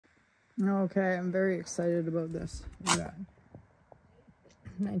Okay, I'm very excited about this. Look at that.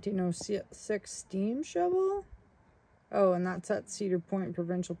 1906 steam shovel. Oh, and that's at Cedar Point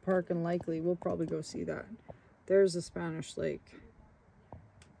Provincial Park and likely we'll probably go see that. There's a Spanish lake.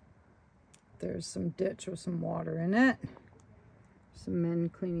 There's some ditch with some water in it. Some men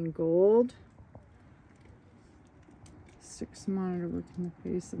cleaning gold. 6 monitor working the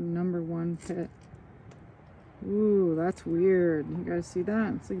face of #1 pit. Ooh, that's weird. You guys see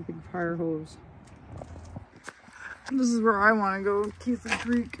that? It's like a big fire hose. This is where I want to go, Keith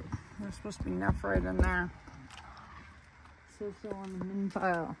Creek. There's supposed to be enough right in there. So on the min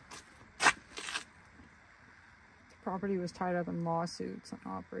file. The property was tied up in lawsuits and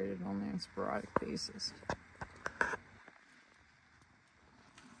operated only on a sporadic basis.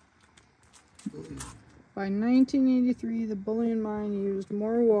 By 1983, the Bullion mine used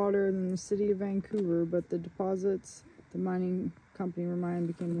more water than the city of Vancouver, but the deposits the mining company were mining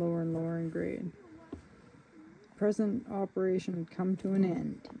became lower and lower in grade. Present operation had come to an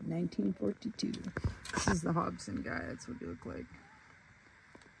end in 1942. This is the Hobson guy. That's what he looked like.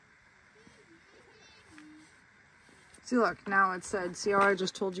 See, look, now it said, see how I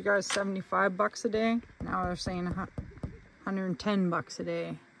just told you guys 75 bucks a day? Now they're saying 110 bucks a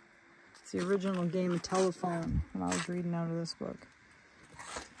day. It's the original game of telephone when I was reading out of this book.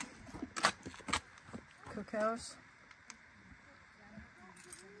 Cookhouse.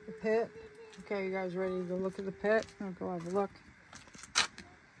 The pit. Okay, you guys ready to go look at the pit? I'll go have a look.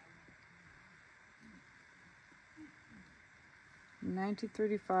 In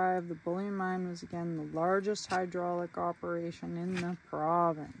 1935, the Bullion mine was again the largest hydraulic operation in the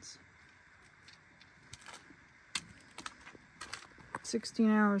province.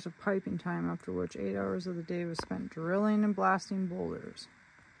 16 hours of piping time, after which 8 hours of the day was spent drilling and blasting boulders.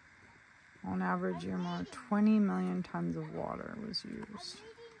 On average, more 20 million tons of water was used.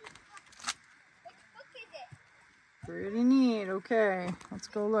 Pretty neat. Okay, let's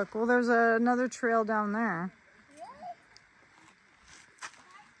go look. Well, there's another trail down there.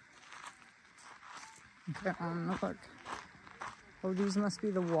 Okay, look. Oh, these must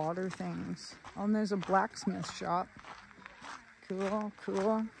be the water things. Oh, and there's a blacksmith shop. Cool,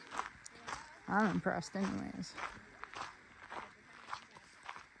 cool. I'm impressed anyways.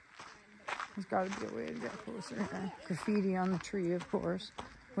 There's got to be a way to get closer here. Graffiti on the tree, of course.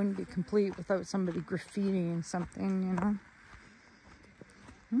 Wouldn't be complete without somebody graffitiing something,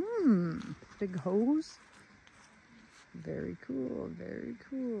 you know. Big hose. Very cool, very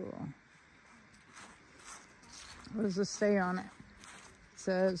cool. What does this say on it? It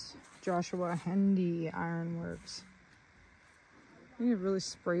says Joshua Hendy Ironworks. You could really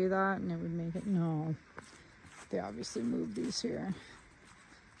spray that and it would make it, no. They obviously moved these here.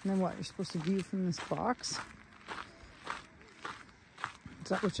 And then what, you're supposed to view from this box? Is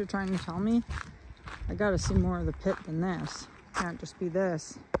that what you're trying to tell me? I gotta see more of the pit than this. Can't just be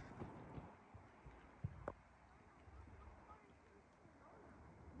this.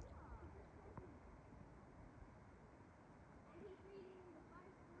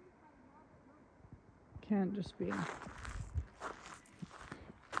 Can't just be.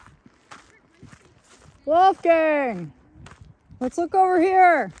 Wolfgang! Let's look over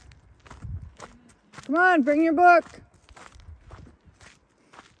here. Come on, bring your book.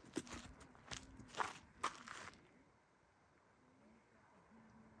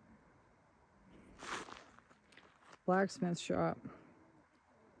 Blacksmith shop.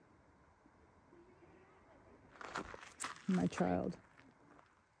 My child.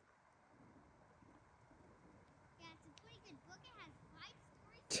 Yeah, it's a pretty good book.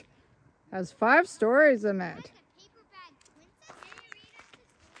 It has 5 stories. Has 5 stories in it. Like a paper bag princess. Can you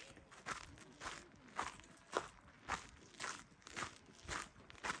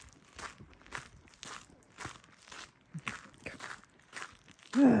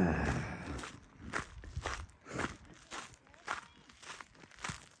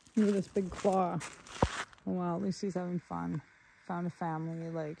read Look at this big claw. Oh well, at least he's having fun. Found a family he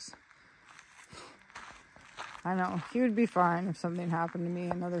likes. I know, he would be fine if something happened to me.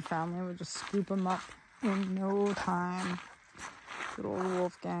 Another family would just scoop him up in no time. Good old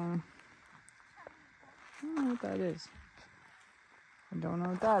Wolfgang. I don't know what that is. I don't know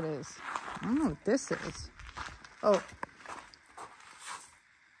what that is. I don't know what this is. Oh.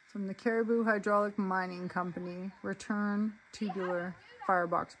 From the Caribou Hydraulic Mining Company, return tubular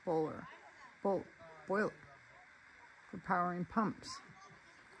firebox boiler for powering pumps.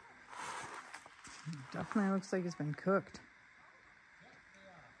 Definitely looks like it's been cooked.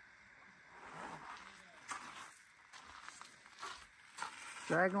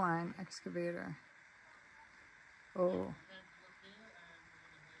 Dragline excavator. Oh.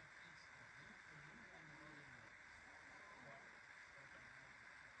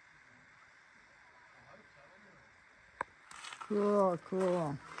 Cool,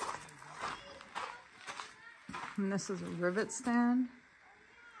 cool. And this is a rivet stand.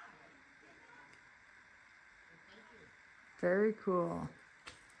 Very cool.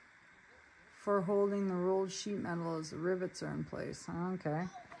 For holding the rolled sheet metal as the rivets are in place. Okay,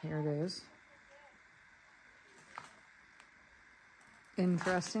 here it is.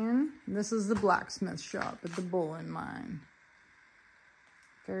 Interesting. This is the blacksmith shop at the Bullion mine.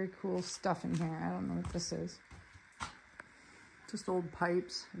 Very cool stuff in here. I don't know what this is. Just old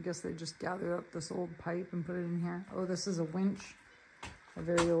pipes. I guess they just gathered up this old pipe and put it in here. Oh, this is a winch. A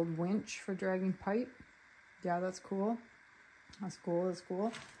very old winch for dragging pipe. Yeah, that's cool. That's cool, that's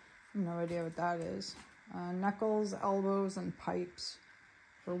cool. No idea what that is. Knuckles, elbows, and pipes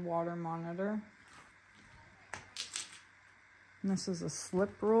for water monitor. And this is a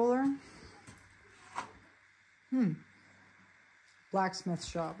slip roller. Blacksmith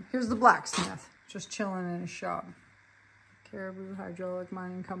shop. Here's the blacksmith, just chilling in his shop. Caribou Hydraulic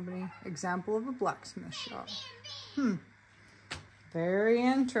Mining Company. Example of a blacksmith shop. Very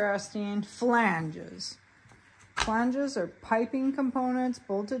interesting. Flanges. Flanges are piping components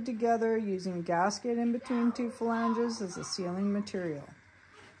bolted together using gasket in between two flanges as a sealing material.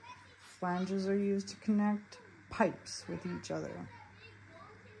 Flanges are used to connect pipes with each other.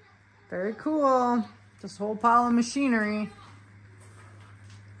 Very cool. This whole pile of machinery.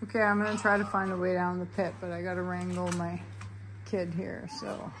 Okay, I'm gonna try to find a way down the pit, but I gotta wrangle my kid here,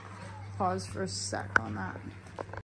 so pause for a sec on that.